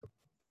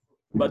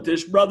But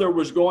this brother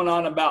was going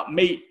on about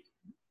meat.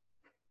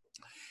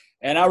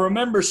 And I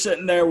remember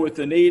sitting there with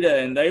Anita,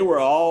 and they were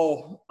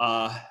all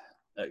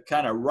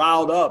kind of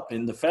riled up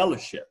in the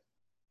fellowship.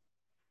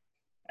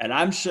 And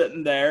I'm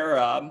sitting there,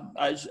 I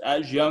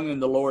was young in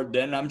the Lord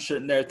then, I'm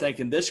sitting there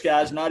thinking, this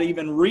guy's not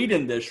even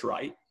reading this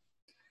right.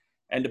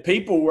 And the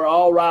people were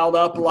all riled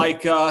up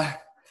like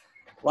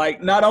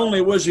not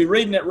only was he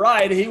reading it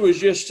right, he was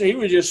just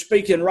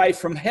speaking right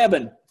from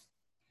heaven.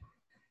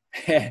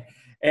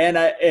 And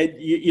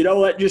you know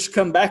what just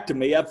come back to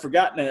me? I've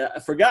forgotten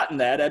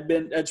that.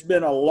 It's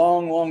been a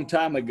long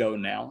time ago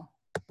now.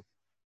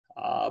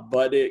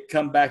 But it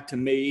come back to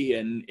me,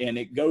 and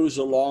it goes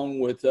along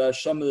with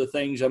some of the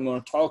things I'm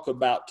going to talk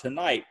about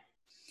tonight.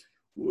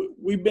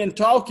 We've been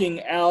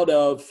talking out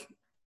of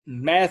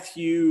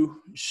Matthew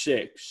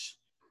 6,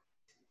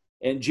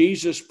 and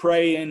Jesus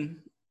praying,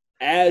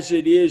 as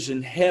it is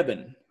in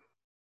heaven,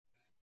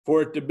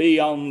 for it to be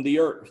on the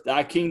earth.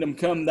 Thy kingdom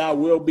come, thy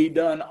will be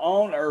done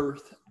on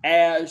earth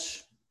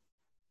as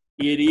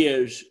it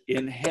is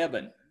in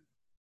heaven.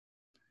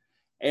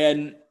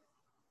 And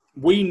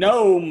we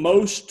know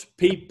most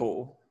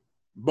people,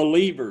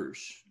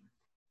 believers,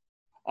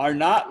 are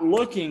not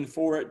looking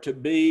for it to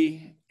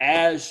be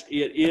as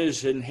it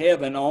is in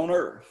heaven on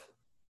earth.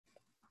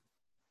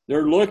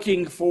 They're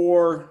looking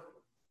for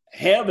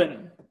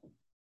heaven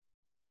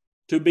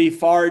to be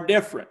far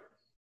different.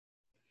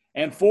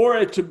 And for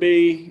it to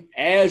be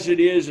as it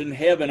is in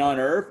heaven on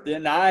earth,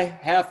 then I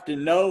have to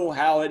know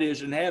how it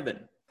is in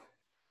heaven.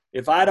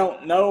 If I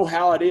don't know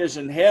how it is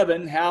in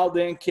heaven, how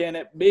then can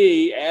it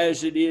be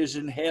as it is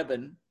in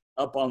heaven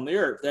up on the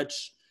earth?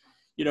 That's,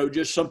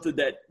 just something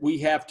that we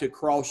have to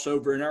cross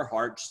over in our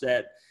hearts,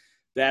 that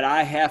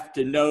I have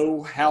to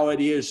know how it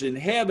is in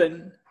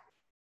heaven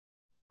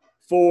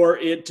for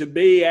it to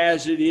be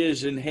as it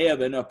is in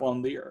heaven up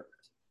on the earth.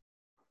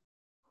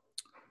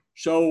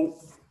 So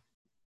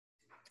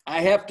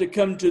I have to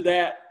come to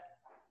that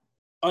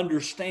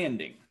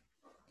understanding.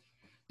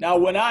 Now,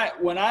 when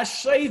I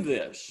say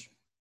this,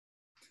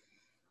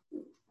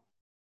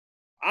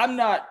 I'm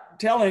not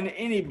telling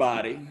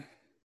anybody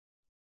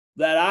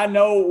that I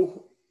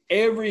know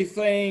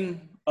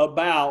everything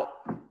about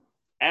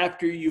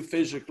after you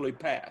physically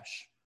pass.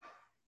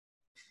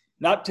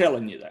 Not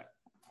telling you that.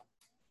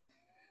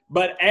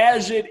 But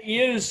as it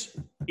is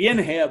in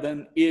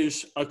heaven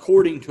is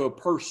according to a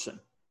person.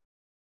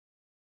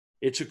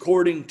 It's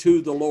according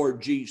to the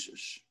Lord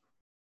Jesus.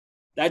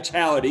 That's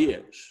how it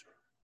is.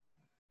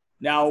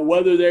 Now,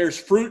 whether there's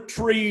fruit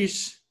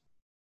trees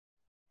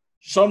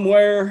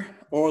somewhere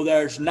or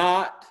there's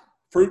not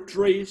fruit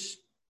trees,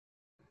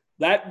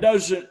 that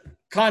doesn't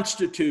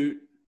constitute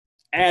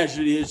as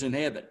it is in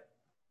heaven.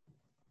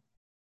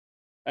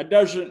 It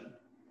doesn't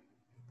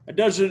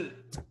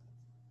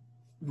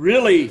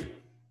really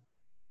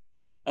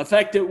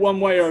affect it one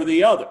way or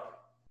the other.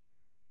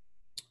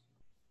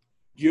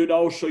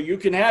 So you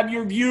can have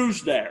your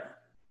views there.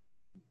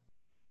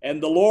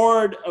 And the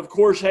Lord, of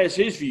course, has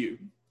his view.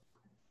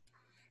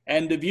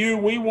 And the view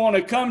we want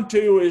to come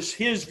to is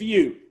his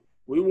view.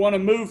 We want to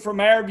move from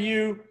our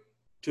view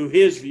to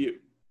his view.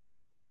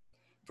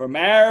 From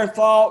our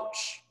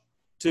thoughts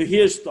to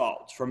his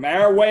thoughts. From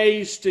our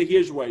ways to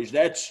his ways.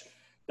 That's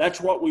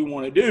what we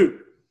want to do.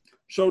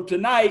 So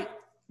tonight,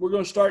 we're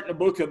going to start in the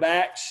book of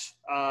Acts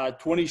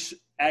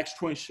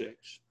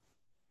 26.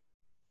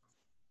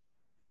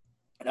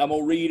 And I'm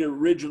going to read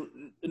original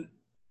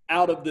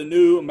out of the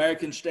New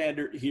American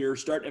Standard here,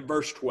 starting at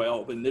verse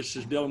 12. And this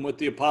is dealing with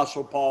the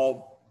Apostle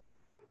Paul.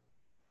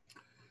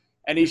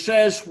 And he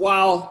says,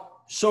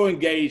 while so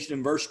engaged,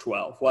 in verse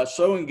 12, while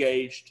so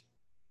engaged,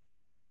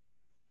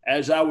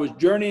 as I was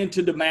journeying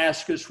to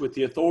Damascus with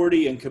the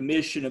authority and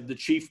commission of the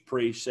chief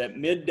priests, at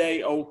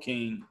midday, O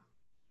king,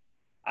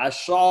 I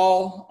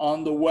saw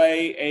on the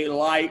way a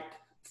light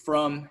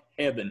from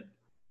heaven.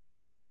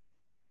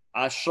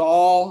 I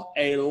saw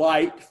a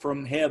light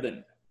from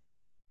heaven,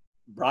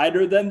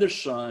 brighter than the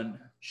sun,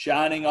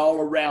 shining all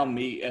around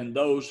me and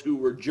those who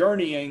were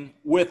journeying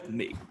with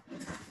me.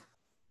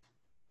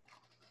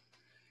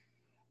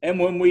 And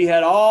when we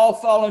had all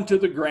fallen to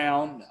the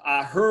ground,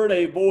 I heard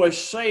a voice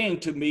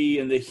saying to me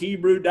in the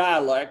Hebrew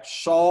dialect,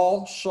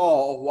 Saul,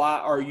 Saul, why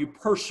are you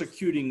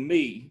persecuting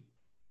me?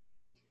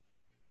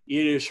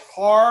 It is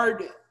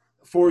hard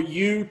for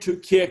you to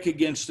kick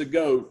against the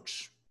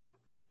goats.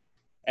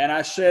 And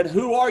I said,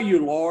 who are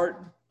you, Lord?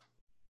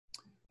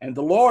 And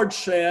the Lord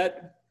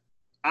said,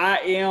 I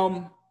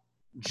am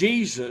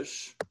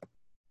Jesus,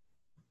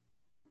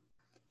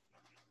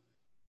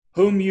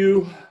 whom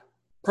you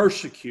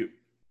persecute.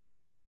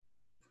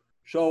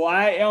 So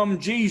I am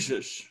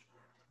Jesus.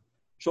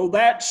 So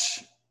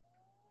that's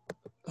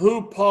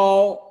who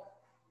Paul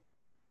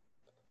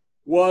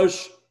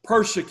was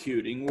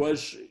persecuting,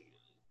 was,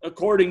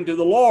 according to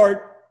the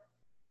Lord,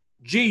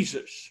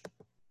 Jesus.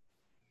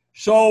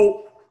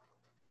 So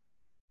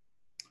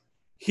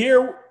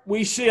here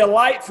we see a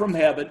light from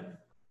heaven.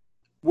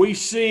 We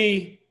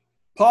see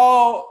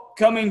Paul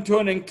coming to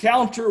an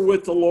encounter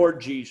with the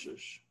Lord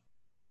Jesus.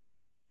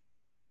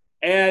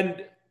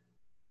 And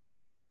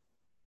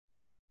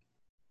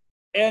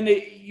and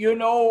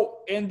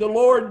the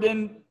Lord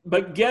then,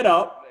 but get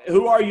up.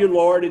 Who are you,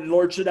 Lord? And the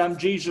Lord said, I'm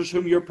Jesus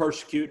whom you're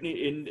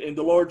persecuting. And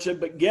the Lord said,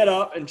 but get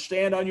up and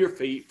stand on your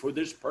feet. For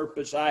this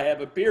purpose I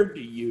have appeared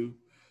to you,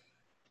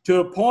 to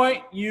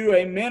appoint you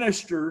a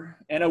minister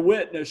and a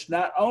witness,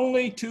 not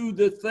only to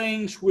the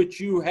things which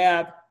you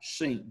have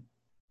seen,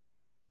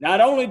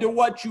 not only to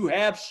what you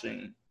have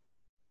seen,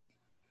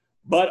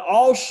 but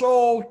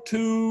also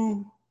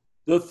to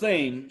the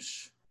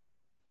things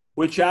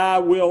which I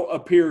will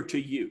appear to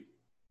you.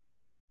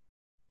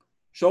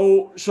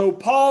 So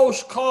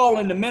Paul's call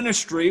in the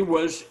ministry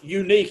was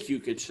unique, you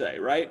could say,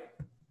 right?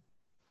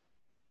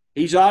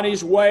 He's on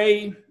his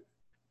way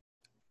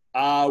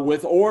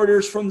with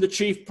orders from the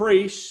chief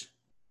priests.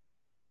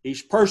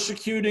 He's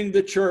persecuting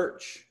the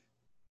church.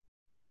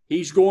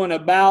 He's going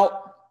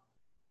about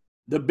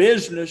the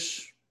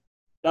business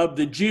of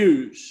the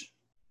Jews.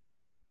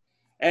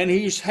 And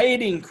he's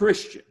hating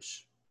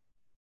Christians,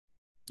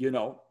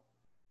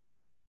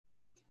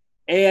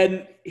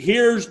 And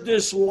here's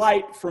this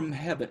light from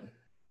heaven.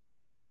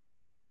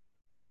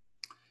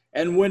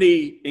 And when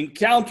he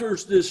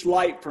encounters this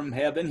light from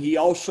heaven, he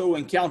also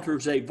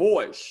encounters a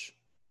voice.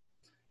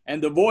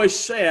 And the voice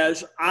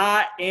says,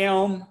 I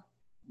am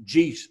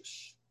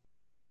Jesus,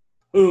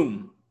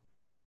 whom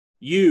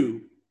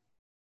you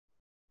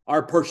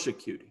are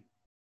persecuting.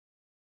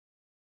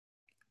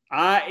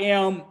 I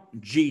am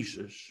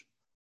Jesus,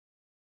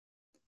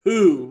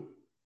 who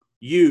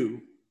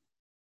you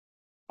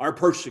are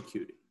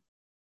persecuting.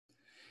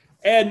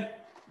 And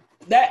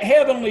that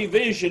heavenly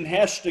vision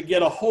has to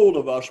get a hold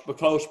of us,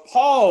 because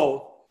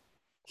Paul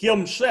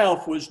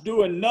himself was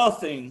doing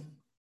nothing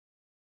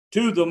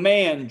to the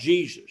man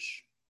Jesus.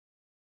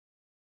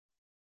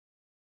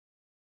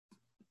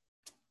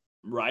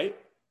 Right?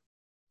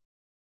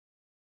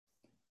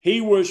 He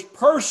was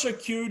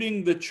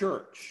persecuting the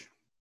church.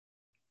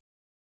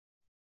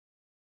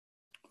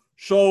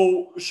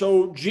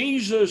 So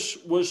Jesus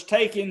was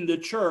taking the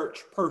church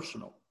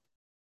personal.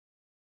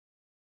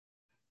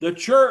 The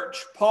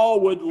church,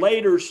 Paul would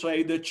later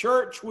say, the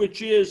church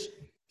which is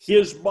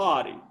his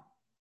body,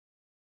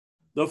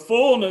 the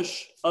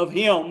fullness of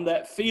him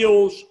that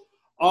fills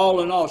all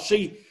in all.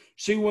 See,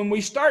 when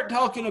we start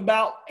talking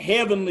about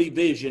heavenly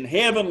vision,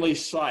 heavenly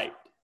sight,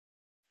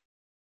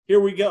 here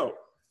we go.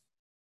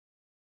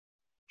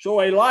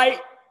 So a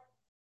light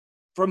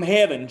from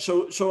heaven.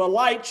 So a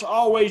light's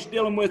always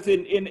dealing with,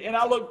 and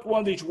I looked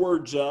one of these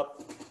words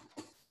up.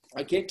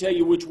 I can't tell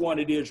you which one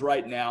it is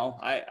right now.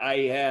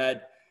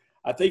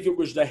 I think it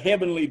was the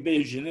heavenly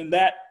vision, and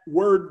that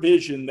word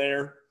vision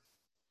there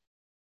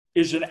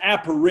is an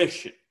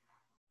apparition.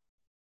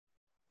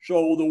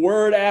 So the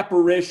word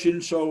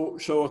apparition, so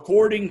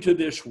according to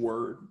this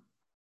word,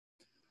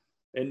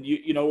 and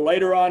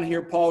later on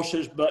here Paul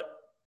says, but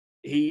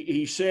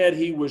he said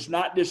he was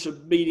not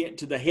disobedient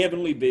to the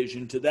heavenly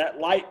vision, to that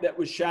light that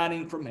was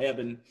shining from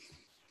heaven,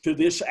 to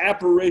this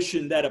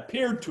apparition that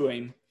appeared to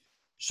him.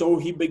 So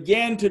he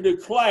began to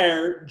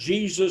declare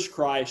Jesus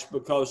Christ,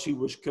 because he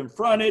was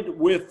confronted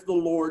with the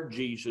Lord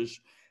Jesus,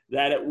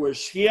 that it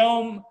was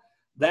him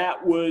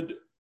that would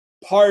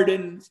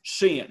pardon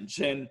sins.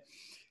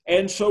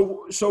 And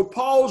so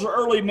Paul's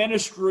early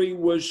ministry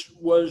was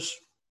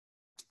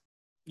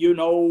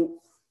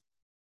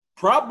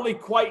probably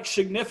quite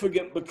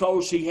significant,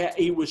 because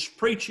he was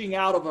preaching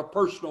out of a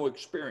personal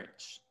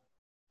experience.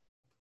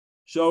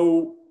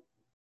 So,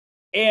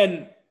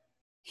 and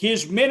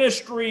his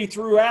ministry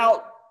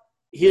throughout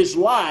his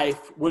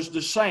life was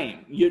the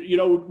same.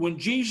 When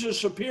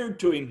Jesus appeared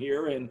to him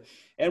here,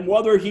 and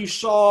whether he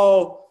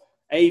saw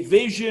a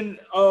vision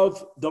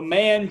of the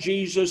man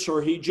Jesus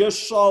or he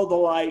just saw the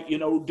light,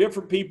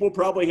 different people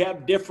probably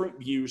have different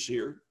views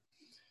here.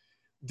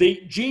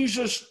 The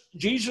Jesus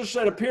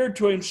that appeared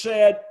to him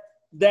said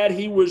that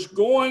he was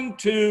going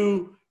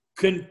to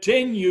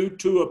continue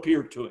to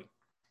appear to him.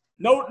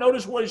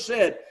 Notice what he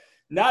said.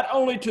 Not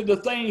only to the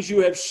things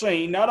you have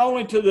seen, not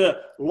only to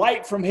the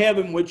light from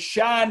heaven which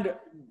shined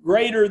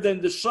greater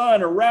than the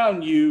sun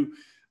around you,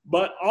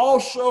 but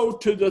also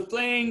to the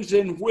things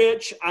in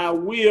which I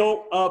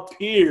will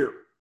appear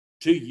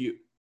to you.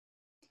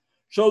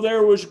 So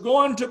there was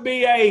going to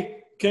be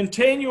a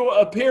continual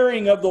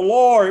appearing of the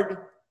Lord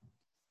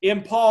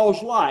in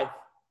Paul's life.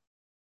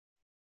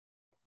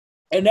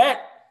 And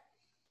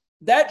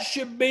that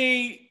should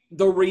be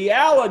the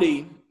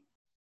reality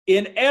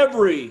in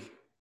every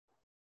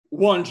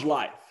one's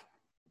life,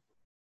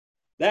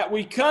 that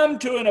we come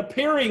to an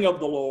appearing of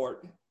the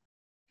Lord,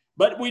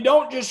 but we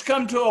don't just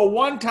come to a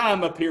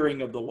one-time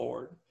appearing of the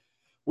Lord.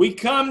 We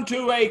come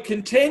to a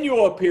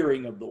continual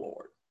appearing of the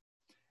Lord.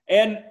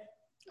 And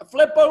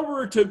flip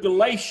over to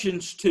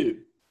Galatians 2.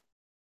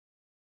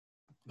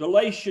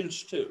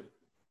 Galatians 2.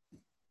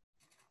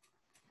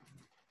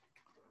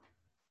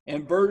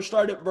 And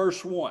start at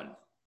verse 1.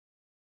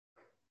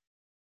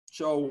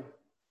 So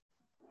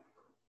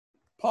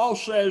Paul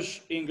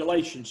says in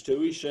Galatians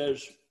 2, he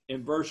says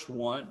in verse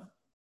 1,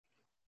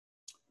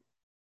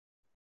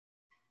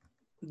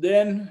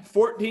 then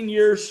 14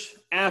 years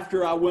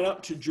after I went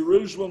up to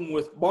Jerusalem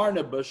with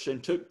Barnabas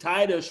and took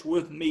Titus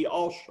with me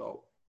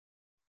also.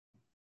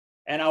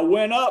 And I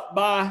went up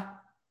by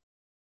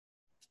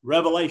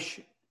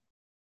revelation.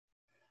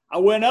 I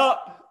went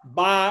up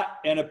by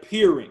an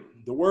appearing.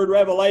 The word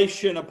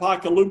revelation,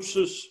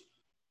 apocalypsis,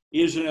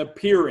 is an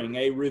appearing,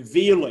 a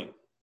revealing.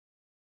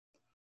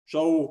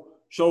 So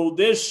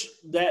this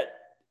that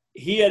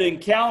he had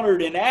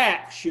encountered in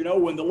Acts,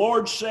 when the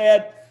Lord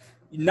said,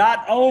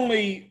 not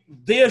only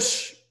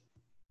this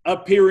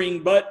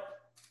appearing, but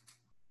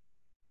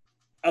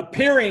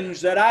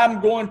appearings that I'm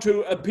going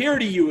to appear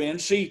to you in.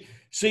 See,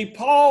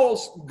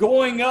 Paul's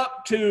going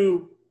up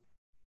to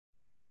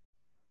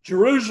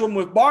Jerusalem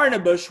with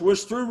Barnabas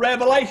was through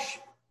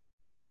revelation.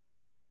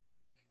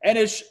 And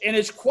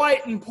it's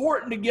quite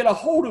important to get a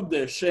hold of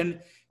this. And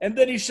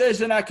then he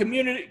says, and I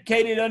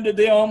communicated unto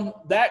them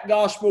that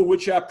gospel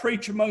which I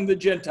preach among the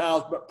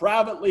Gentiles, but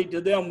privately to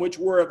them which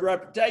were of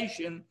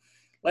reputation,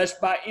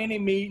 lest by any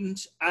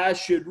means I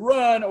should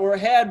run or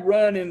had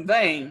run in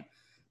vain.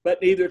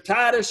 But neither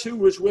Titus, who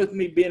was with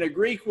me, being a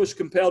Greek, was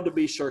compelled to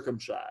be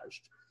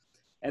circumcised.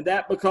 And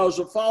that because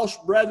of false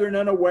brethren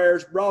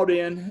unawares brought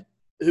in,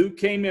 who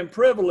came in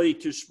privily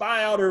to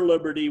spy out our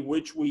liberty,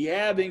 which we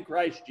have in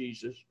Christ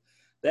Jesus,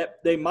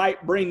 that they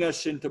might bring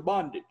us into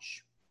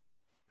bondage.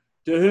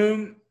 To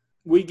whom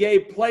we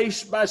gave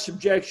place by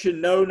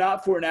subjection, no,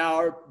 not for an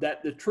hour,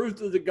 that the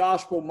truth of the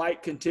gospel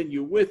might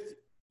continue with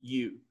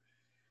you.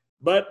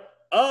 But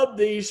of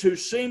these who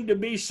seemed to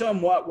be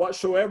somewhat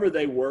whatsoever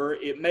they were,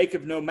 it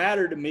maketh no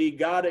matter to me,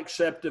 God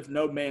accepteth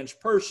no man's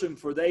person,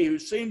 for they who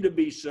seem to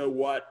be so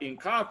what in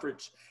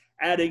conference,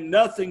 adding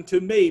nothing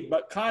to me,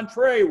 but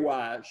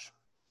contrariwise,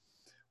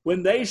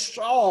 when they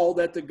saw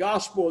that the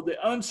gospel of the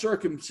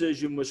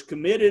uncircumcision was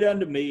committed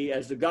unto me,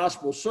 as the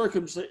gospel of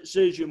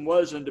circumcision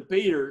was unto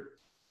Peter,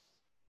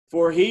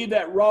 for he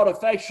that wrought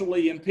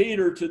effectually in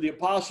Peter to the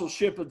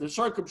apostleship of the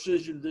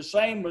circumcision, the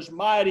same was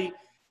mighty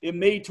in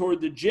me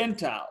toward the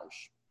Gentiles.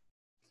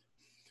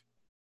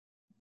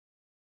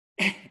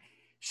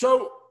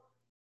 So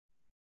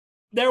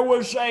there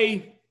was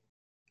a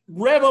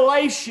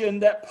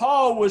revelation that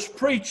Paul was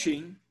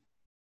preaching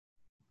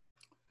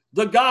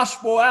the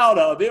gospel out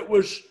of. It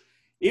was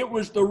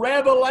the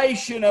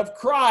revelation of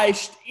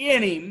Christ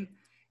in him.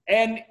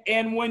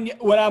 And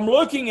when I'm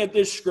looking at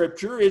this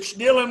scripture, it's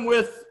dealing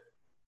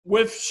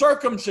with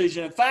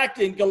circumcision. In fact,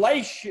 in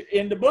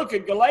the book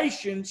of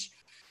Galatians,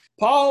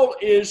 Paul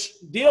is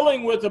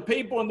dealing with the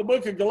people in the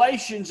book of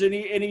Galatians, and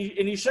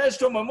he says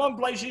to them in one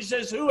place, he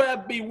says, who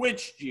have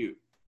bewitched you?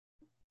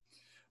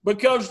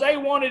 Because they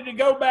wanted to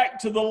go back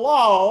to the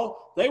law.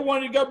 They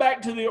wanted to go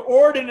back to the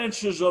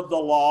ordinances of the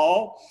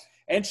law.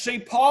 And see,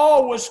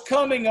 Paul was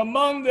coming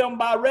among them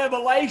by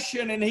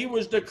revelation, and he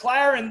was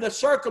declaring the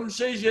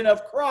circumcision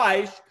of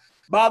Christ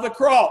by the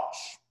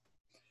cross.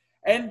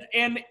 And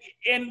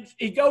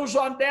he goes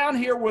on down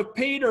here with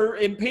Peter,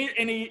 and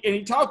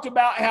he talked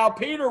about how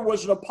Peter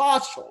was an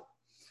apostle.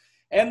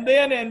 And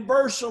then in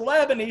verse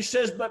 11, he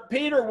says, but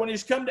Peter, when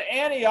he's come to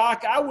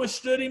Antioch, I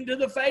withstood him to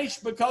the face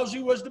because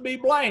he was to be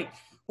blamed.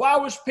 Why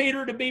was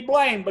Peter to be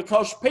blamed?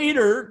 Because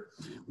Peter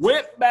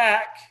went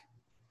back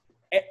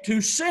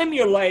to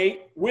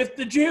simulate with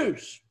the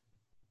Jews.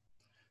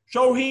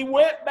 So he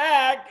went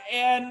back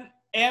and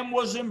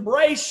was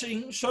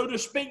embracing, so to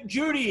speak,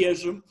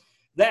 Judaism,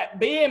 that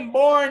being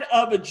born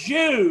of a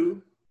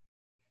Jew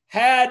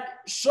had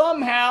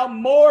somehow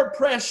more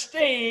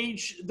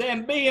prestige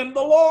than being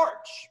the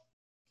Lord's.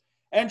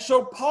 And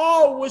so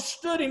Paul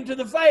withstood him to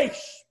the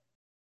face.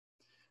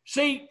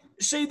 See,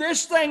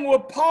 this thing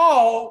with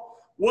Paul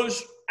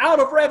was out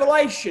of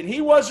revelation.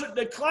 He wasn't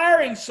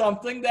declaring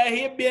something that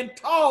he had been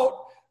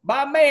taught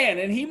by man.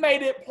 And he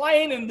made it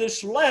plain in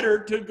this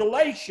letter to the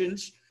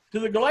Galatians,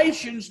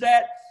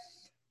 that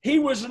he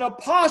was an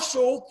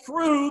apostle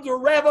through the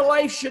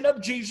revelation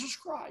of Jesus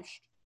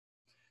Christ.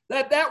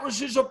 That was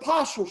his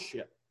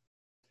apostleship.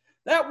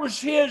 That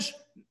was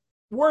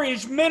where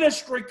his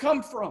ministry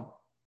come from.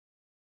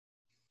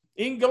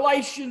 In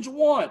Galatians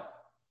 1,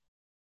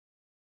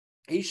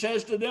 he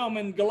says to them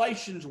in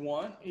Galatians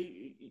 1,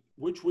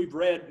 which we've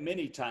read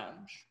many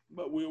times,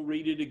 but we'll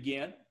read it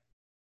again.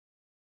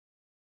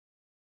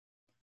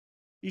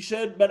 He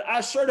said, but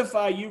I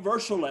certify you,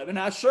 verse 11,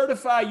 I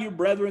certify you,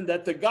 brethren,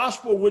 that the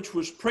gospel which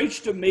was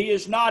preached to me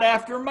is not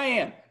after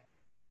man.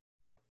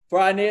 For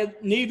I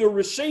neither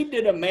received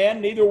it of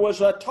man, neither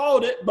was I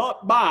taught it,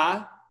 but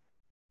by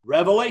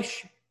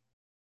revelation,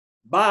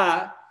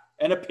 by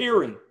an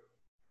appearing.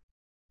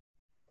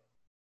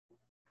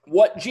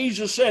 What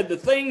Jesus said, the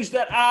things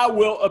that I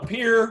will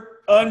appear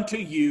unto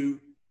you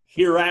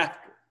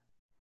hereafter.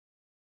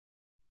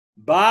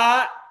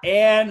 By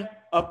an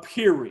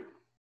appearing.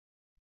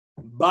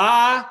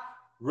 By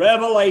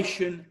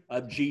revelation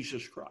of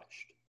Jesus Christ.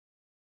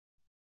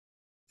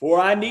 For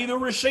I neither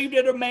received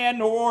it of man,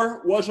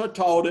 nor was I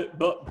taught it,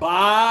 but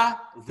by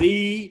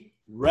the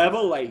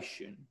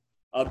revelation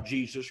of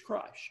Jesus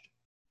Christ.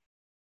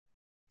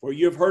 For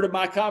you have heard of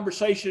my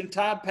conversation in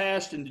time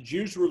past in the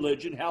Jews'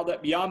 religion, how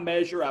that beyond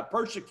measure I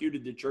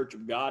persecuted the church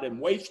of God and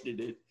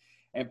wasted it,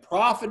 and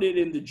profited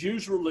in the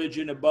Jews'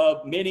 religion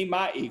above many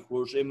my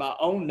equals in my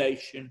own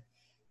nation,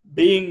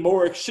 being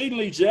more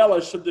exceedingly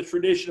zealous of the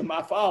tradition of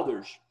my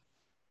fathers.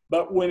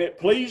 But when it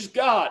pleased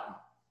God,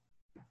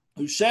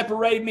 who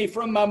separated me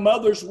from my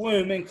mother's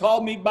womb and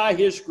called me by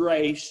his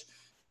grace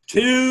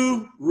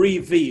to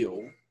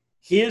reveal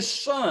his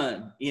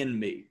Son in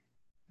me,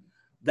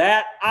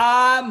 that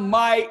I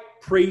might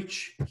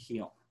preach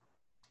him.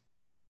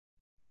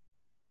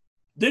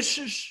 This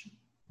is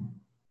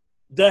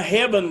the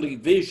heavenly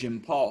vision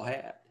Paul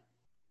had,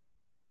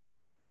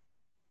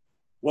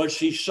 was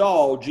he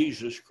saw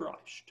Jesus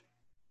Christ.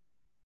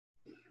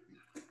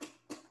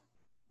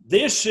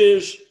 This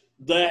is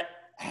that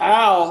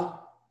how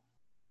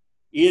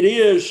it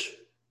is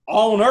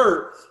on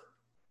earth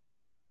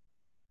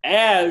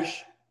as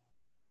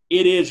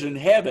it is in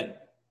heaven,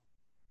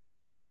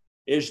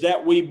 is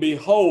that we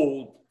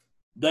behold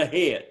the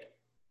head.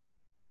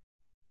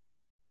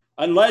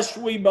 Unless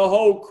we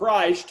behold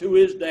Christ, who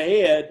is the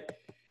head,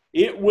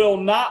 it will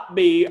not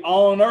be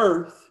on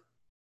earth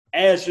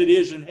as it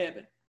is in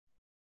heaven.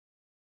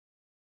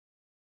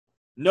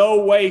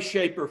 No way,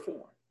 shape, or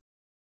form.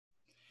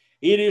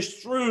 It is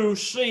through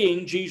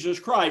seeing Jesus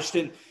Christ.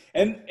 And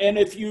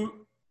if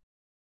you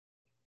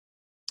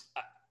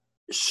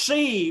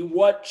see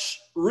what's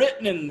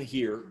written in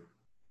here,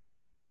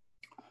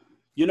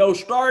 you know,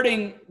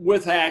 starting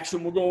with Acts,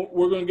 and we're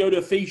going to go to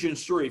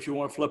Ephesians 3 if you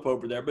want to flip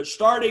over there, but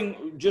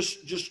starting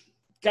just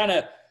kind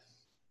of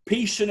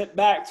piecing it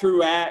back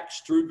through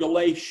Acts, through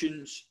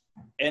Galatians,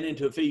 and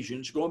into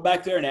Ephesians, going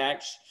back there in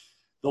Acts,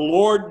 the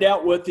Lord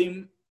dealt with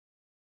him,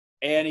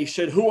 and he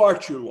said, "Who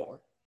art you, Lord?"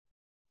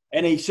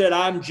 And he said,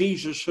 "I'm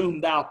Jesus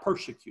whom thou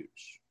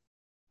persecutest."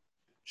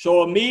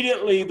 So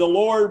immediately the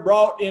Lord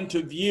brought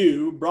into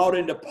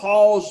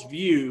Paul's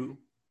view,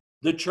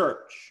 the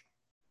church,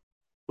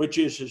 which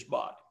is his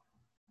body.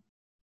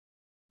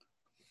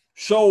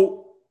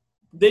 So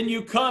then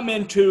you come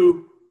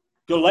into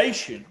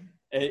Galatians,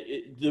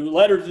 the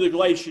letter to the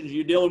Galatians,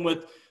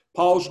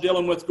 Paul's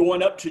dealing with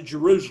going up to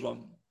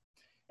Jerusalem,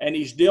 and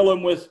he's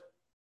dealing with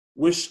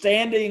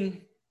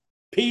withstanding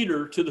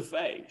Peter to the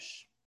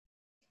face.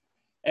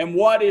 And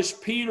what is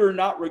Peter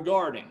not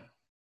regarding?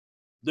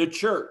 The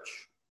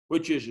church,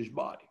 which is his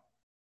body,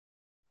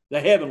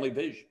 the heavenly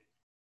vision.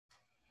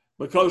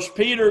 Because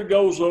Peter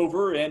goes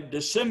over and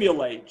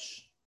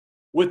dissimulates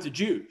with the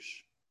Jews.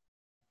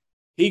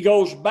 He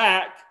goes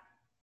back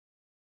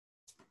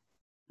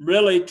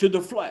really to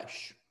the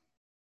flesh.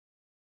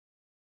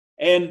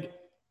 And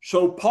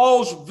so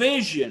Paul's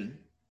vision,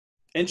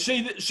 and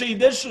see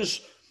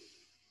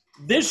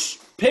this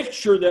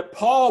picture that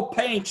Paul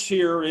paints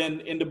here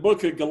in the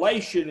book of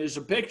Galatians is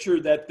a picture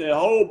that the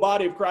whole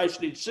body of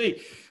Christ needs to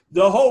see.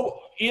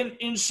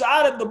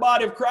 Inside of the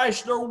body of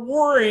Christ, they're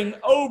worrying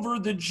over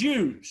the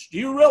Jews. Do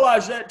you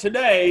realize that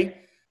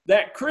today,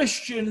 that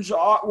Christians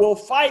will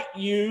fight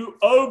you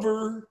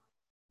over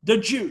the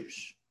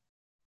Jews?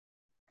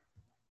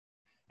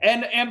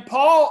 And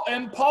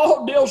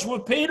Paul deals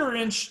with Peter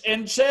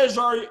and says,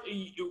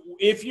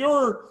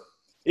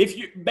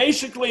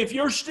 if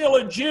you're still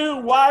a Jew,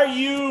 why are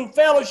you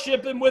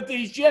fellowshipping with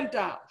these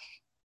Gentiles?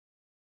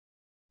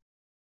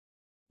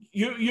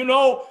 And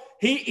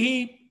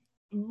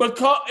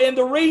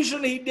the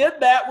reason he did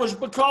that was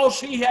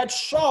because he had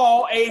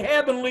saw a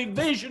heavenly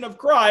vision of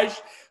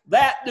Christ,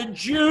 that the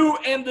Jew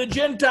and the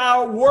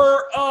Gentile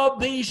were of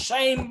the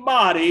same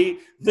body,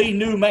 the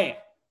new man.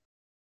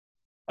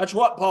 That's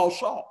what Paul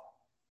saw.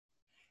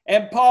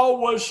 And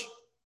Paul was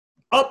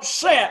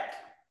upset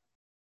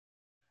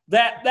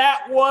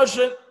that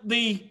wasn't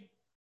the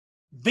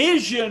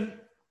vision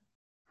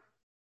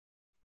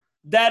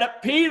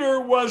that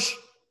Peter was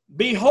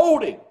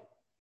beholding.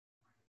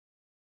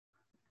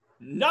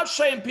 Not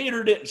saying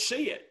Peter didn't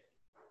see it.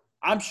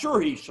 I'm sure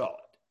he saw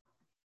it.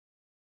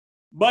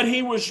 But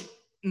he was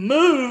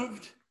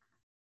moved,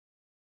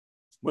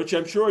 which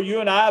I'm sure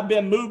you and I have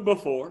been moved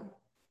before,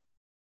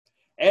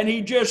 and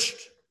he just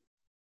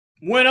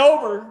went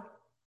over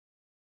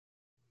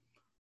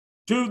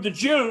to the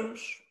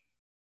Jews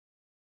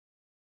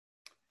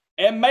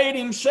and made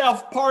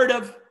himself part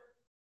of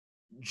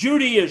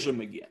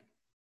Judaism again,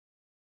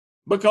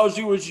 because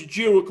he was a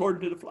Jew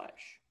according to the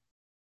flesh.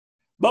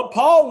 But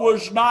Paul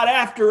was not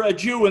after a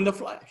Jew in the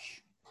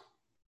flesh.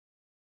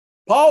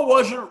 Paul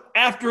wasn't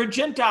after a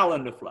Gentile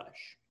in the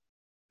flesh.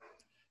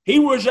 He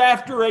was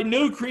after a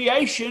new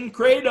creation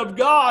created of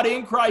God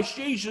in Christ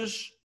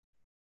Jesus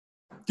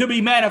to be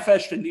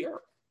manifest in the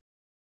earth.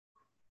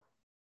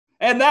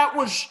 And that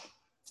was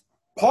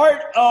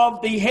part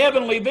of the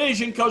heavenly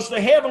vision, because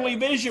the heavenly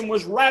vision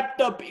was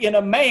wrapped up in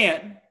a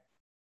man,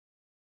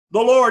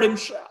 the Lord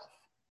himself,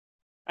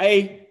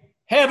 a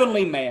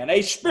heavenly man,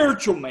 a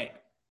spiritual man,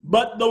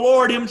 but the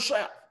Lord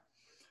himself.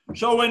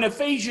 So in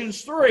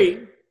Ephesians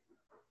 3,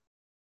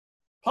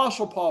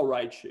 Apostle Paul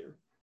writes here,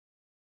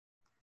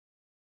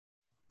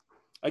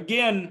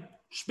 again,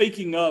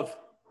 speaking of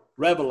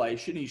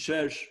revelation, he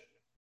says,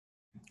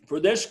 "For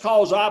this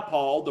cause I,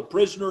 Paul, the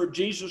prisoner of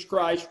Jesus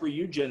Christ for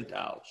you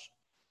Gentiles,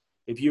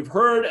 if you've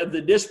heard of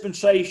the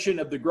dispensation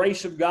of the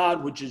grace of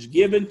God, which is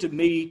given to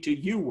me to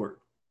youward,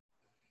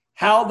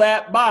 how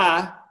that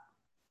by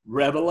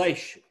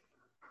revelation,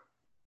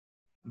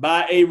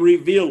 by a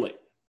revealing,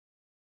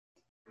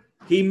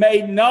 he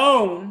made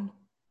known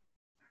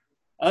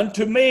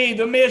unto me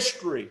the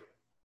mystery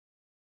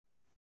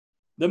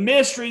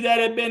that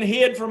had been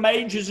hid from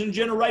ages and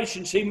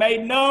generations. He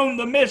made known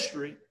the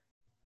mystery,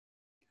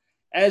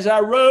 as I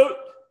wrote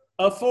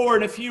afore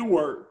in a few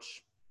words,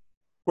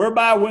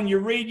 whereby when you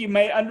read, you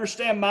may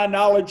understand my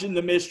knowledge in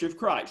the mystery of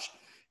Christ.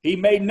 He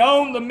made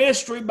known the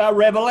mystery by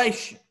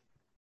revelation.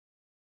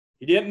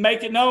 He didn't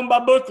make it known by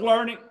book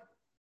learning.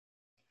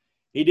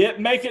 He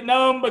didn't make it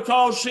known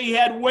because he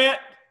had went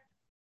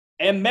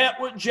and met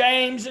with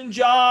James and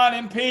John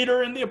and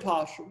Peter and the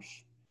apostles.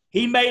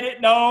 He made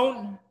it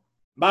known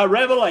by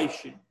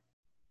revelation.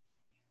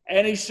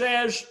 And he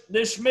says,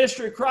 this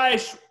mystery of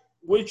Christ,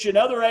 which in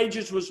other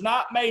ages was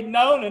not made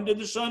known unto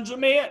the sons of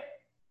men,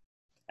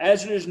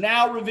 as it is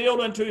now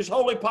revealed unto his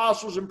holy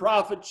apostles and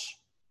prophets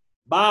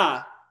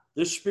by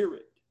the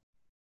Spirit,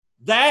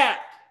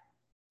 that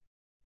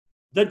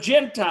the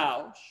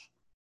Gentiles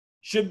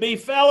should be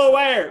fellow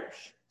heirs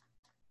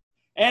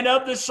and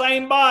of the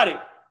same body,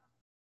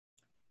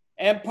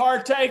 and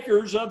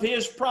partakers of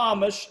his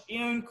promise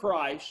in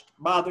Christ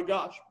by the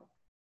gospel.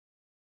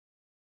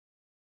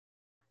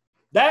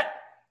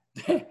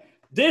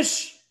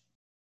 This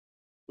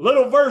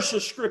little verse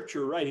of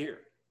scripture right here,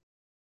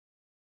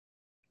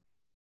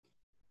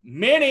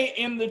 many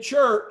in the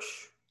church,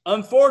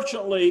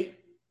 unfortunately,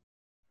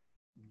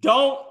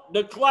 don't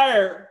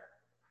declare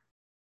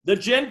the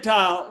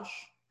Gentiles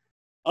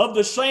of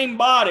the same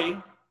body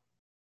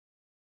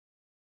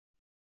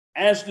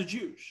as the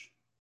Jews.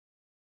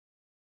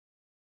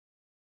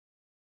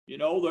 You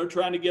know, they're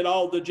trying to get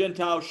all the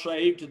Gentiles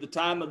saved to the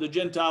time of the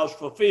Gentiles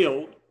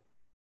fulfilled,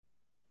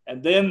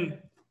 and then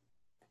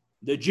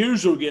the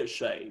Jews will get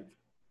saved,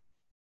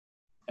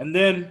 and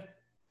then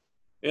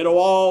it'll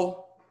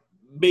all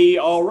be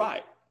all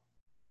right.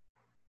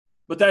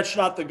 But that's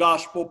not the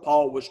gospel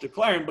Paul was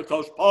declaring,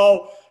 because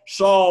Paul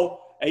saw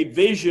a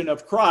vision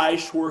of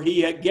Christ where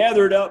he had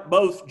gathered up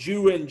both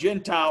Jew and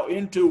Gentile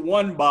into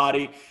one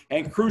body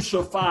and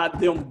crucified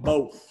them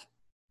both.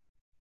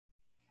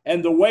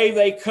 And the way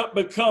they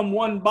become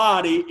one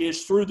body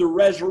is through the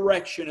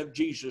resurrection of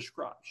Jesus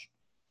Christ.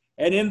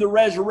 And in the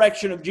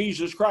resurrection of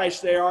Jesus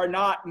Christ, they are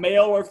not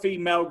male or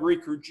female,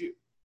 Greek or Jew.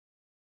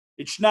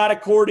 It's not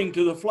according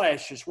to the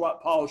flesh, is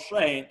what Paul's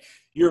saying.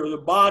 You're the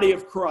body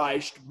of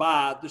Christ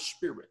by the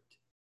Spirit.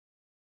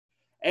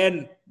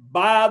 And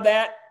by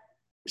that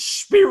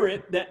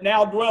Spirit that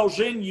now dwells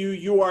in you,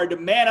 you are to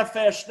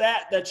manifest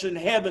that's in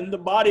heaven, the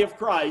body of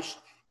Christ,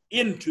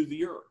 into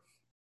the earth.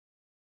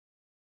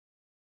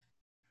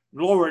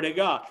 Glory to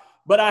God.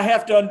 But I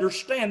have to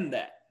understand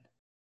that.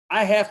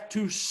 I have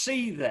to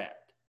see that.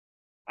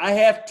 I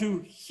have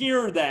to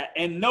hear that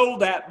and know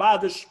that by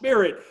the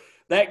Spirit,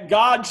 that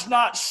God's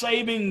not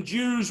saving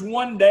Jews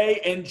one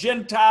day and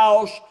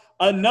Gentiles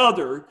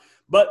another,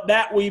 but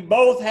that we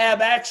both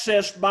have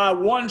access by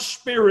one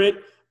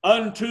Spirit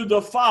unto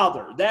the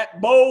Father.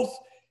 That both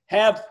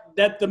have,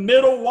 that the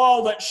middle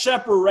wall that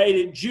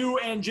separated Jew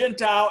and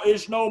Gentile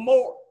is no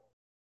more.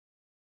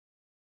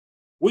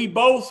 We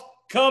both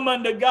come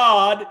unto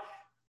God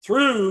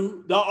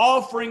through the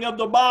offering of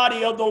the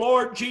body of the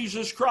Lord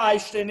Jesus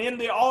Christ. And in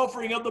the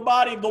offering of the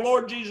body of the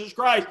Lord Jesus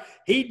Christ,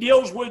 he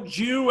deals with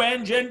Jew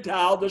and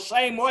Gentile the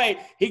same way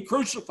he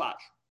crucifies.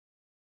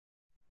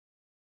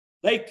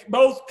 They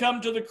both come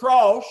to the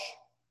cross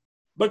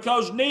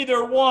because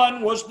neither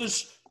one was the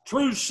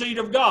true seed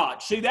of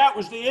God. See, that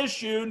was the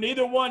issue.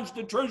 Neither one's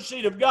the true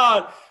seed of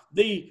God.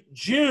 The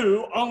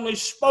Jew only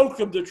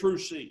spoke of the true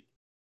seed.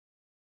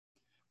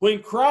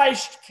 When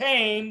Christ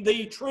came,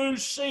 the true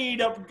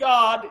seed of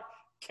God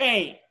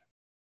came.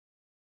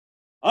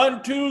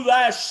 Unto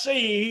thy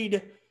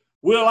seed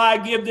will I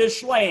give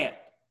this land.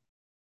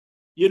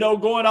 You know,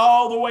 going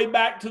all the way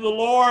back to the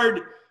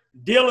Lord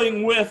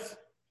dealing with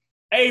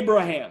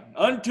Abraham.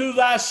 Unto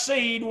thy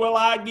seed will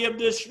I give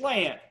this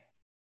land.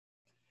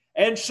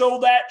 And so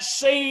that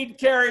seed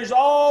carries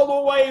all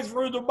the way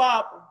through the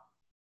Bible.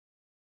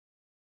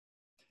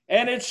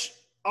 And it's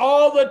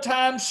all the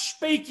time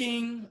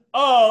speaking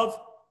of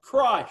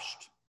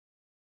Christ.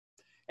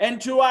 And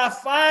till I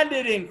find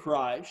it in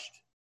Christ,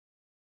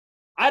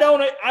 I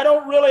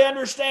don't really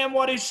understand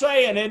what he's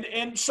saying.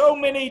 And so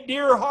many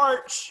dear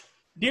hearts,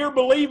 dear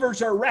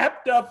believers are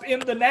wrapped up in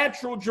the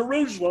natural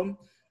Jerusalem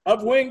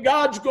of when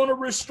God's going to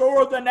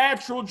restore the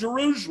natural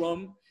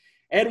Jerusalem.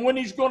 And when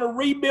he's going to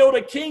rebuild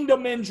a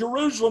kingdom in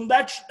Jerusalem,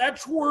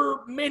 that's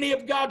where many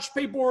of God's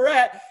people are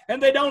at.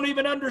 And they don't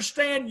even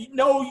understand,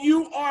 no,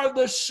 you are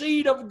the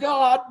seed of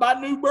God by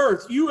new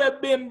birth. You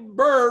have been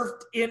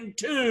birthed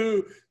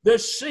into the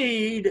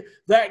seed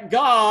that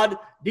God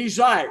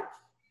desired.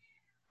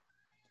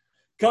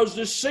 Because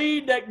the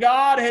seed that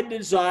God had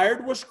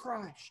desired was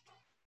Christ.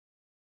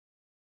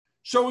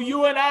 So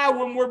you and I,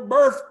 when we're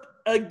birthed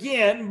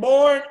again,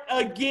 born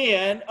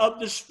again of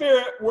the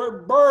Spirit,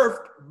 we're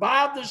birthed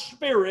by the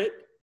Spirit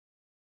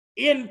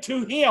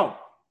into him.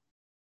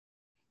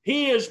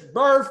 He is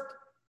birthed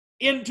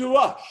into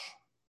us.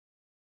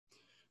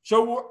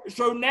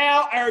 So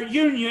now our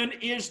union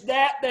is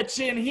that's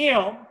in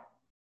him,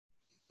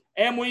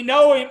 and we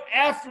know him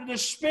after the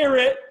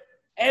Spirit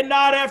and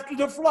not after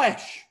the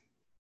flesh,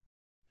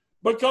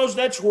 because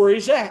that's where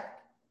he's at.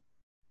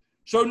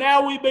 So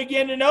now we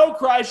begin to know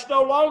Christ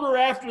no longer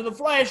after the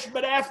flesh,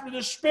 but after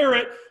the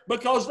Spirit,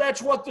 because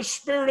that's what the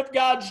Spirit of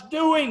God's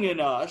doing in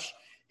us.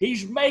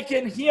 He's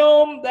making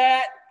him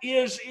that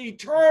is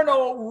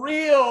eternal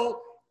real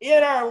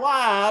in our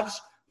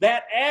lives,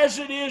 that as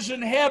it is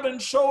in heaven,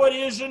 so it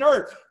is in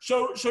earth.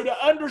 So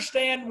to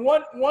understand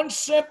one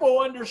simple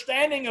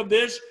understanding of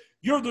this,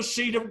 you're the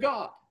seed of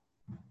God.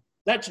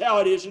 That's how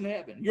it is in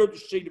heaven. You're the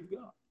seed of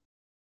God.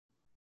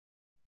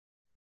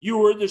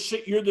 You're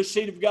the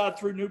seed of God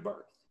through new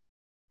birth.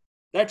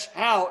 That's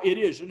how it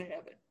is in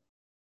heaven.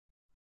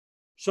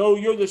 So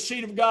you're the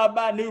seed of God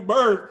by new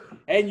birth,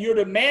 and you're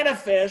to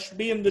manifest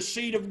being the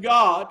seed of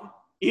God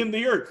in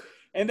the earth.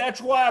 And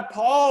that's why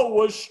Paul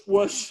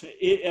was,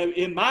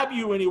 in my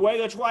view anyway,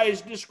 that's why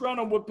he's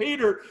disgruntled with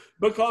Peter,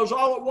 because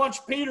all at once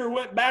Peter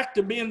went back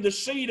to being the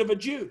seed of a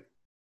Jew.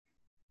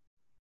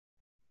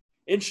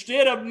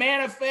 Instead of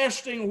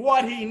manifesting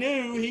what he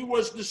knew, he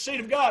was the seed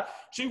of God.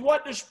 See,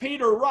 what does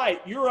Peter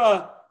write? You're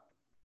a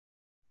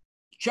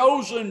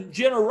chosen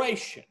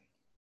generation.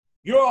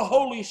 You're a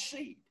holy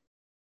seed.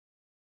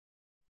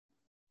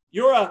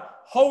 You're a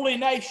holy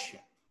nation.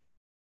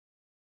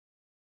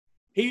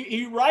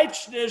 He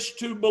writes this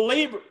to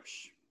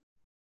believers.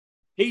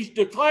 He's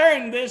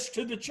declaring this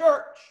to the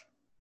church,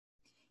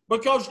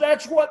 because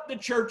that's what the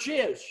church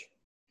is.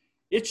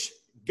 It's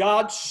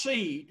God's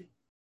seed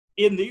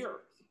in the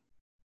earth.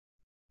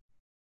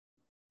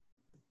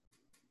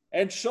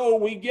 And so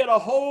we get a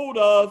hold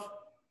of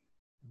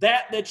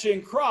that's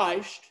in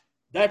Christ.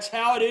 That's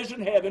how it is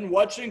in heaven.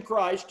 What's in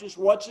Christ is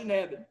what's in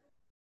heaven.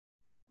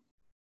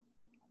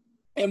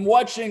 And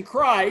what's in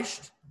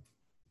Christ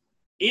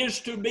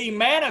is to be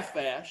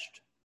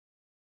manifest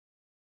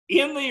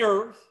in the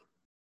earth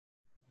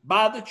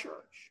by the church.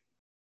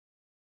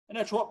 And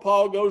that's what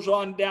Paul goes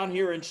on down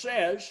here and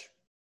says.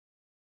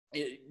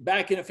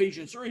 Back in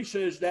Ephesians 3,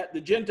 says that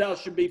the Gentiles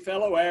should be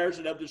fellow heirs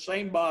and of the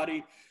same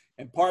body,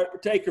 and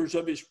partakers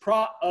of his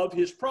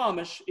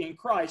promise in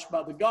Christ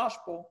by the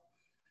gospel,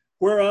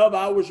 whereof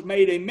I was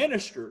made a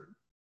minister,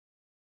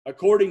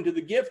 according to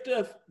the gift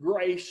of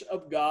grace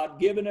of God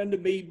given unto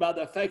me by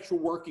the effectual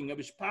working of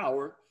his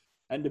power.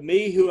 Unto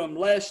me, who am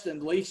less than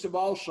the least of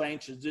all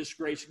saints, is this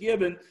grace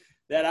given,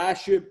 that I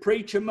should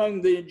preach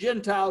among the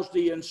Gentiles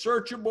the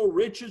unsearchable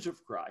riches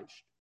of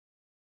Christ,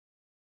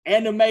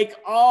 and to make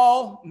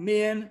all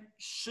men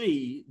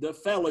see the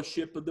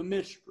fellowship of the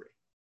mystery,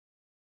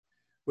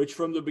 which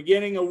from the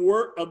beginning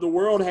of the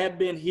world had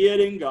been hid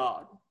in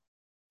God,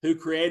 who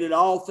created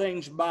all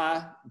things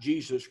by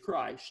Jesus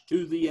Christ,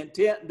 to the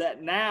intent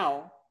that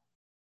now,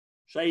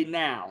 say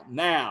now,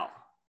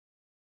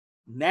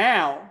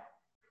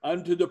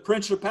 unto the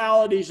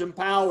principalities and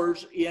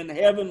powers in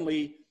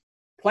heavenly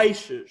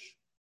places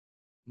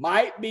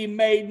might be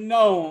made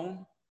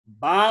known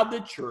by the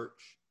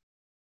church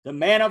the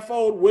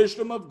manifold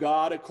wisdom of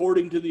God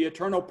according to the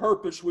eternal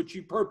purpose which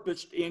he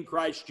purposed in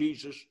Christ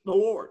Jesus the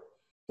Lord.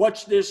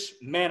 What's this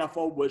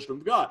manifold wisdom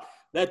of God?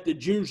 That the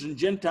Jews and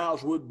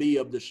Gentiles would be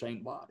of the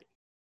same body.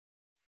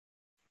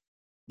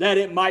 That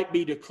it might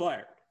be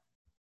declared.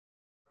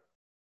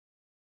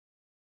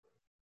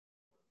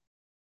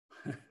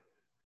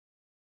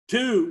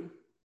 To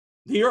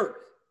the earth.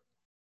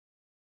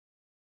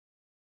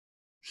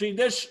 See,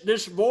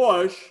 this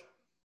voice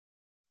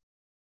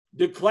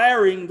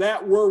declaring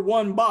that we're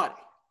one body.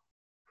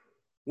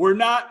 We're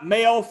not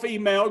male,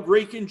 female,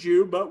 Greek and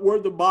Jew, but we're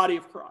the body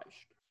of Christ.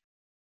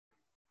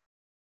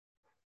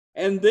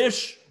 And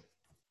this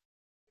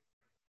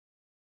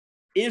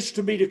is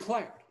to be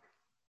declared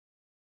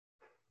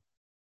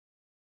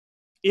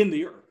in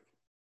the earth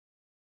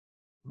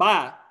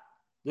by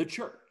the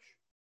church.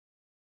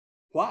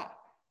 Why?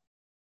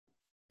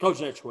 Because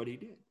that's what he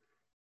did.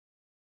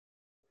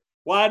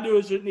 Why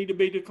does it need to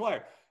be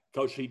declared?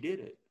 Because he did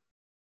it.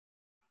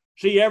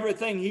 See,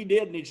 everything he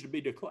did needs to be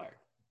declared.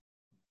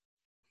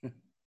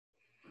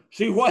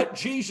 See, what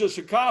Jesus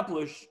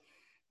accomplished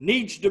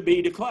needs to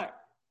be declared.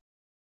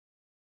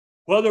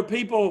 Whether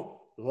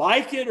people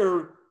like it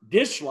or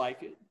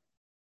dislike it,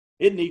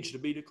 it needs to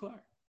be declared.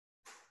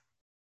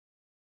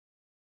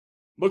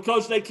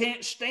 Because they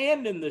can't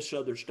stand in this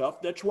other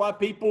stuff. That's why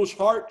people's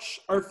hearts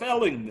are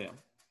failing them.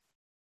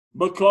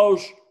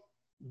 Because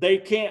they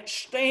can't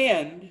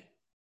stand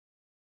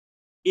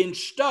in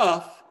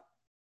stuff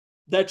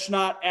that's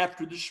not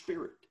after the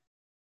Spirit.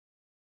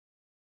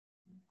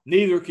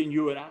 Neither can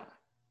you and I.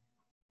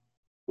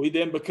 We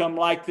then become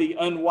like the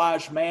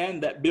unwise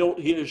man that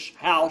built his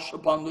house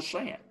upon the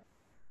sand.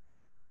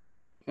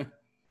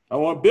 I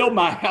want to build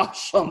my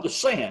house on the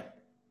sand.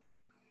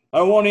 I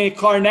don't want any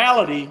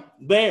carnality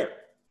there.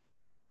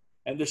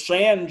 And the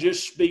sand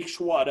just speaks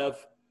what? Of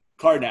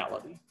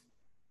carnality.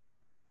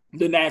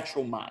 The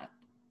natural mind.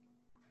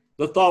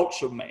 The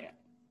thoughts of man.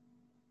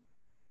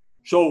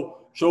 So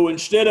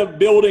instead of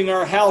building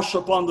our house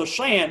upon the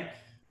sand,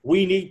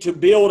 we need to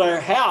build our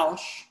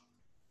house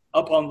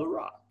upon the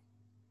rock.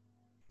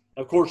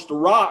 Of course, the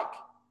rock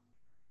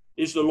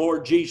is the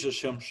Lord Jesus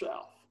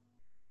himself.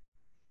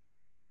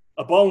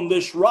 Upon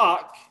this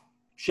rock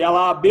shall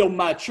I build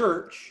my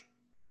church.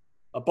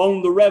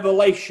 Upon the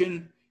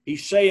revelation,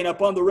 he's saying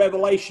upon the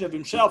revelation of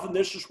himself, and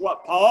this is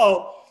what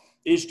Paul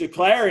is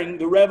declaring,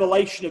 the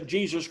revelation of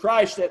Jesus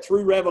Christ, that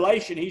through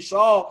revelation he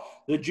saw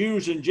the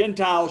Jews and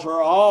Gentiles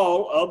are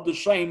all of the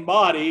same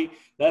body,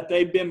 that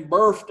they've been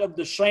birthed of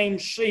the same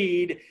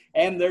seed,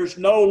 and there's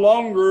no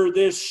longer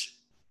this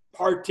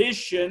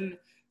partition,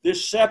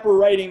 this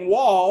separating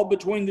wall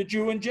between the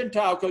Jew and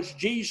Gentile, because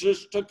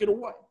Jesus took it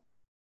away.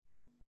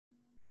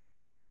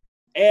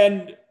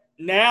 And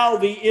now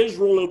the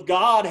Israel of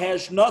God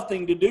has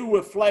nothing to do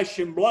with flesh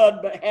and blood,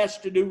 but has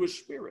to do with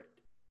spirit.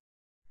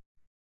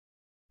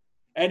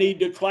 And he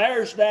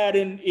declares that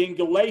in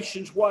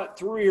Galatians,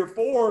 3 or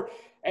 4,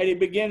 and he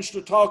begins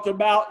to talk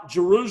about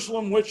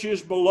Jerusalem, which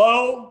is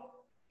below,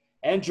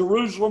 and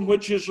Jerusalem,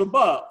 which is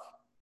above.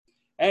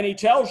 And he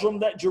tells them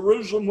that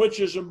Jerusalem, which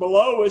is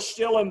below, is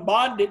still in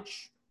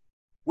bondage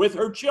with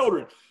her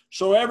children.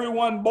 So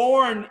everyone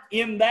born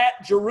in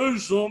that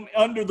Jerusalem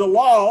under the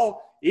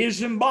law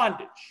is in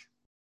bondage.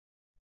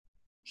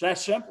 It's that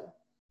simple.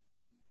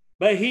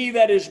 But he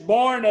that is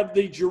born of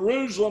the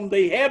Jerusalem,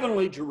 the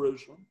heavenly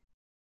Jerusalem,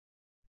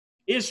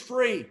 is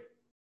free.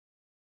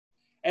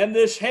 And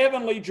this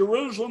heavenly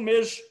Jerusalem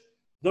is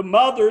the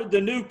mother,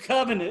 the new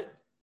covenant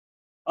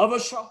of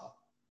us all.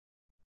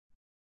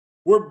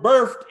 We're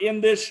birthed in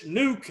this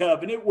new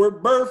covenant. We're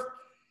birthed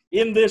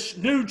in this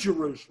new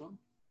Jerusalem,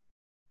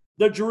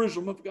 the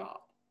Jerusalem of God.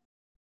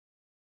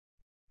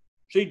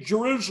 See,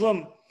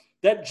 Jerusalem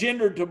that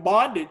gendered to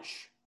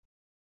bondage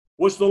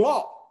was the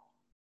law.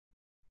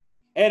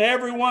 And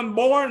everyone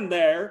born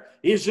there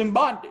is in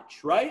bondage,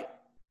 right?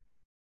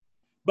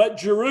 But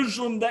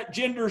Jerusalem that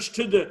genders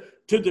to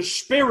the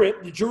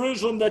Spirit, the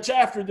Jerusalem that's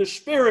after the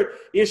Spirit,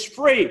 is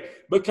free,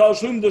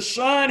 because whom the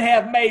Son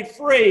hath made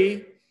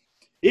free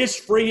is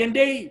free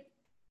indeed.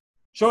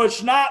 So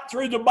it's not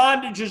through the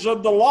bondages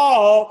of the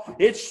law,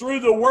 it's through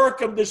the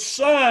work of the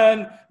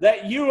Son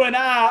that you and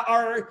I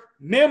are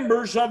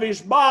members of his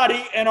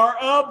body and are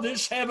of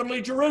this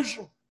heavenly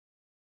Jerusalem.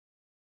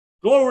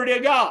 Glory to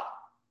God.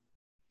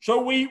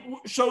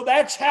 So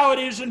that's how it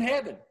is in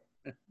heaven.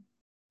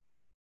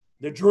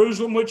 The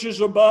Jerusalem which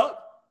is above,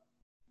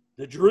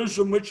 the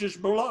Jerusalem which is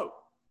below,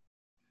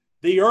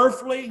 the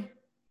earthly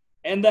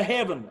and the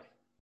heavenly,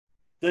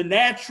 the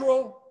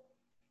natural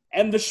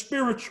and the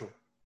spiritual.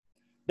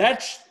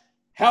 That's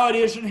how it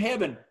is in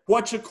heaven.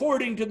 What's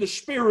according to the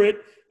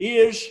Spirit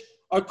is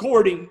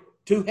according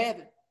to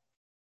heaven.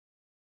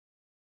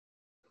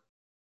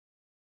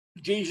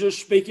 Jesus,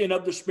 speaking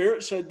of the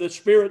Spirit, said the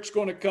Spirit's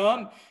going to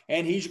come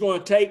and he's going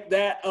to take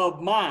that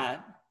of mine.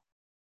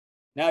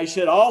 Now, he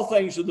said, all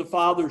things of the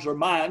Father's are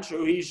mine,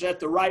 so he's at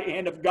the right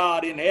hand of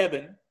God in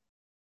heaven.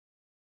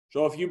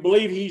 So if you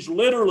believe he's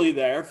literally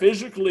there,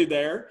 physically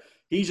there,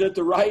 he's at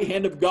the right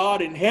hand of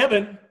God in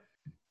heaven,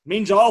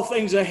 means all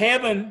things of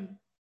heaven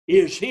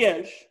is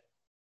his.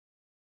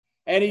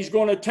 And he's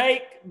going to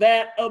take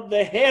that of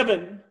the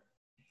heaven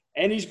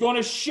and he's going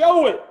to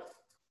show it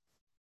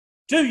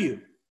to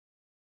you.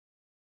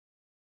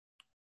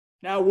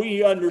 Now,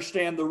 we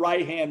understand the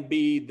right hand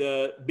being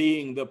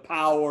the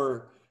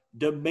power,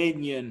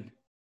 dominion,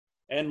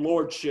 and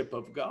lordship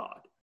of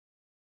God.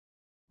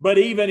 But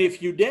even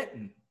if you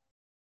didn't,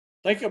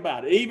 think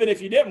about it. Even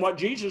if you didn't, what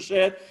Jesus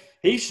said,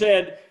 he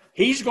said,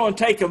 he's going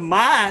to take of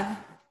mine,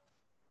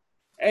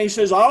 and he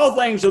says, all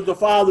things of the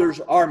Father's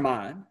are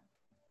mine.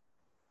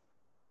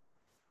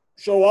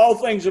 So all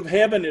things of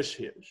heaven is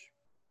his.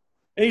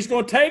 And he's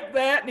going to take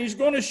that and he's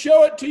going to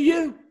show it to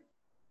you.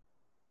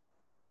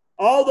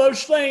 All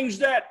those things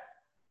that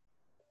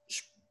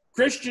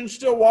Christians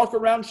still walk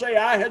around and say,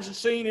 eye hasn't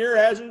seen, ear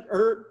hasn't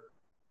heard.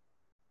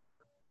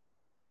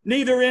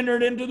 Neither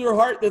entered into their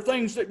heart the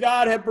things that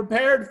God had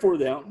prepared for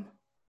them.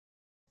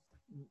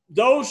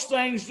 Those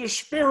things the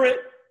Spirit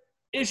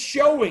is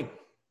showing.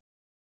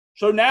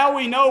 So now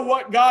we know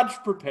what God's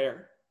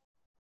prepared.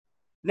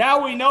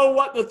 Now we know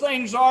what the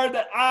things are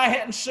that eye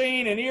hadn't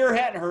seen and ear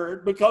hadn't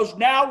heard, because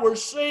now we're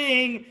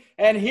seeing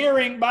and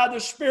hearing by the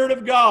Spirit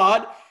of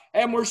God.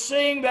 And we're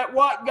seeing that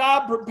what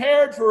God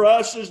prepared for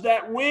us is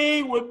that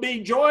we would be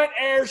joint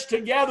heirs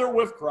together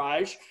with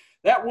Christ,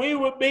 that we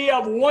would be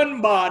of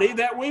one body,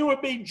 that we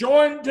would be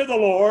joined to the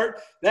Lord,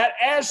 that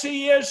as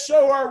he is,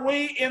 so are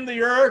we in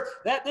the earth,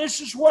 that this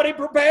is what he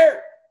prepared.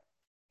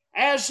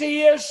 As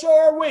he is, so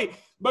are we,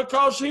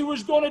 because he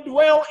was going to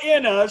dwell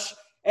in us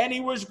and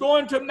he was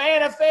going to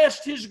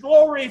manifest his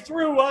glory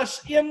through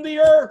us in the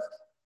earth.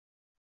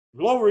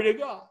 Glory to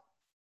God.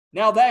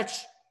 Now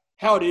that's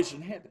how it is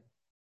in heaven.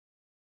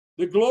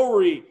 The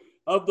glory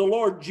of the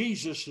Lord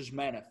Jesus is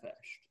manifest.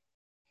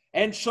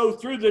 And so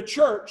through the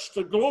church,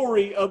 the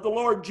glory of the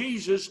Lord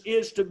Jesus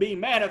is to be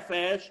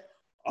manifest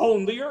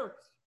on the earth.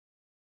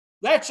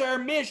 That's our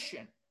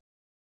mission.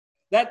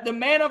 that the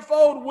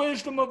manifold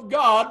wisdom of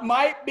God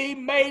might be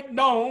made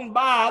known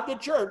by the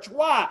church.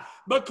 Why?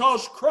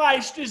 Because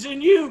Christ is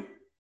in you.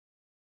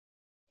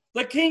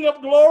 The King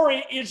of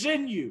glory is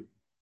in you.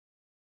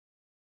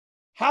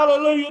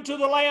 Hallelujah to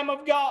the Lamb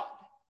of God.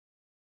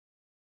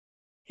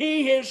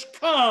 He has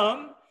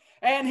come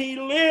and he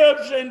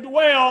lives and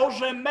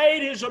dwells and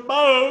made his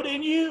abode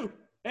in you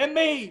and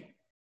me.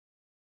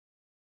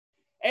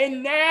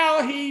 And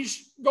now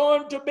he's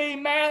going to be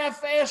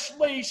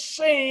manifestly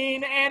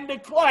seen and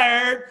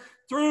declared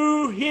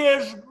through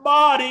his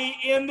body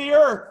in the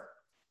earth.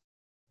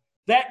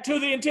 That to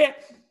the intent.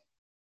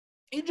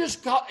 It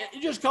just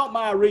caught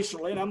my eye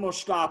recently, and I'm going to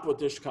stop with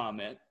this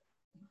comment.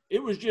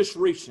 It was just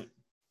recent.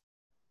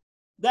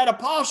 That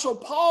Apostle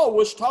Paul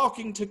was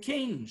talking to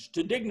kings,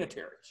 to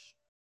dignitaries.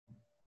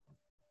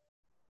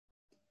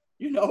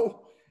 You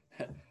know,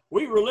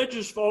 we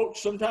religious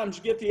folks sometimes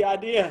get the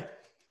idea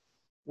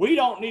we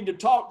don't need to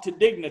talk to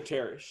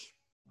dignitaries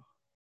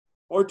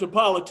or to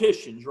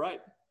politicians,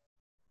 right?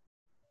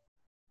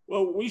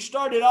 Well, we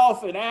started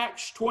off in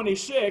Acts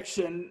 26,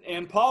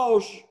 and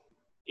Paul's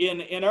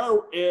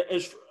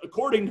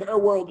according to our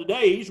world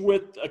today, he's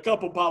with a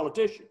couple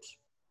politicians.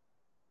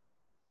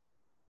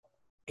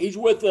 He's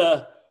with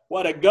a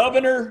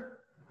governor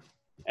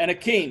and a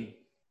king.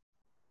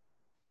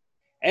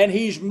 And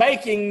he's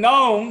making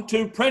known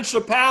to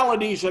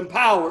principalities and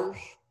powers.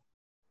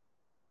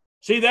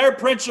 See, they're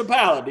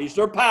principalities,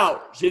 they're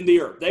powers in the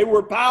earth. They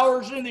were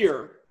powers in the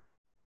earth.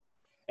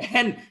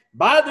 And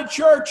by the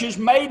church is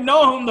made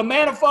known the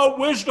manifold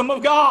wisdom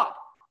of God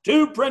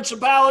to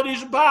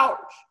principalities and powers.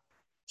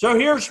 So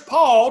here's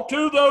Paul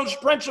to those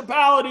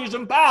principalities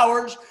and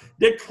powers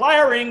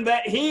declaring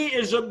that he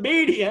is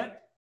obedient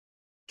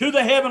to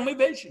the heavenly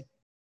vision.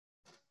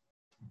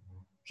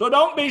 So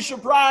don't be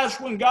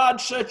surprised when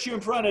God sets you in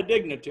front of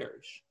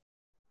dignitaries.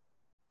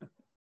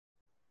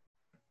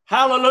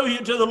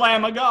 Hallelujah to the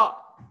Lamb of God.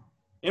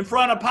 In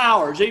front of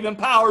powers, even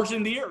powers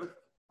in the earth.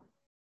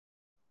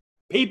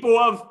 People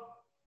of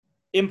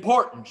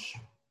importance.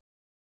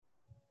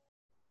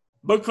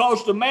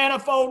 Because the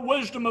manifold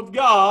wisdom of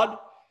God,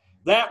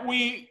 that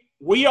we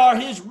are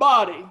his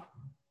body,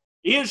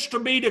 is to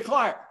be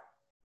declared.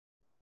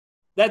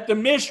 That the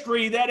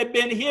mystery that had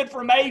been hid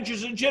from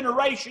ages and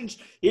generations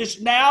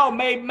is now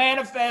made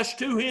manifest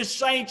to his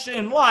saints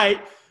in light,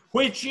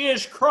 which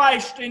is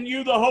Christ in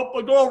you, the hope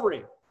of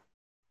glory.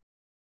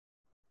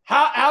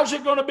 How's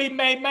it going to be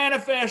made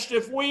manifest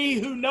if we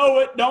who know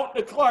it don't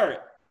declare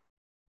it?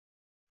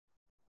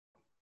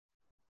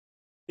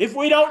 If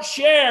we don't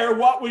share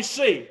what we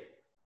see,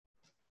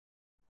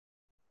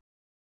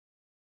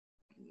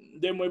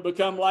 then we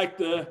become like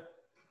the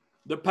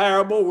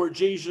parable where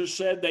Jesus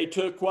said they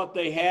took what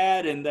they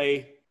had and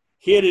they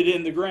hid it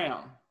in the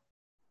ground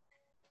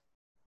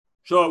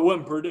so it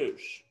wouldn't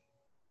produce.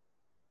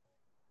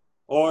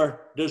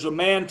 Or does a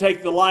man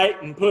take the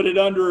light and put it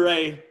under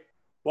a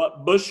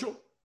bushel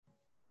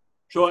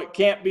so it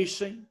can't be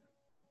seen?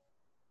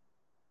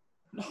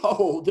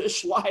 No,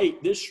 this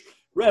light, this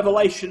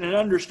revelation and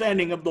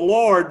understanding of the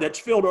Lord that's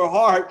filled our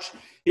hearts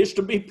is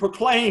to be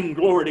proclaimed,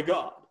 glory to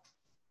God.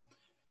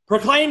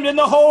 Proclaimed in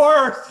the whole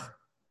earth.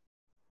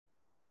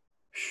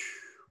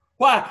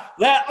 Why?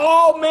 That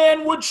all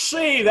men would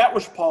see. That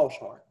was Paul's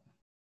heart.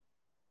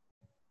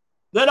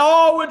 That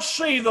all would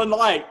see the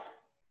light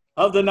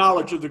of the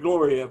knowledge of the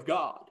glory of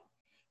God.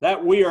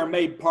 That we are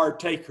made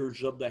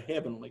partakers of the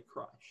heavenly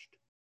Christ.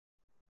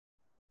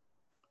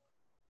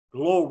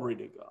 Glory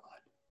to God.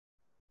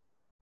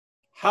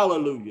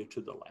 Hallelujah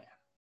to the Lamb.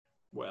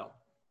 Well,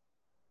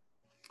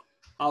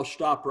 I'll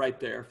stop right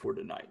there for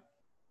tonight.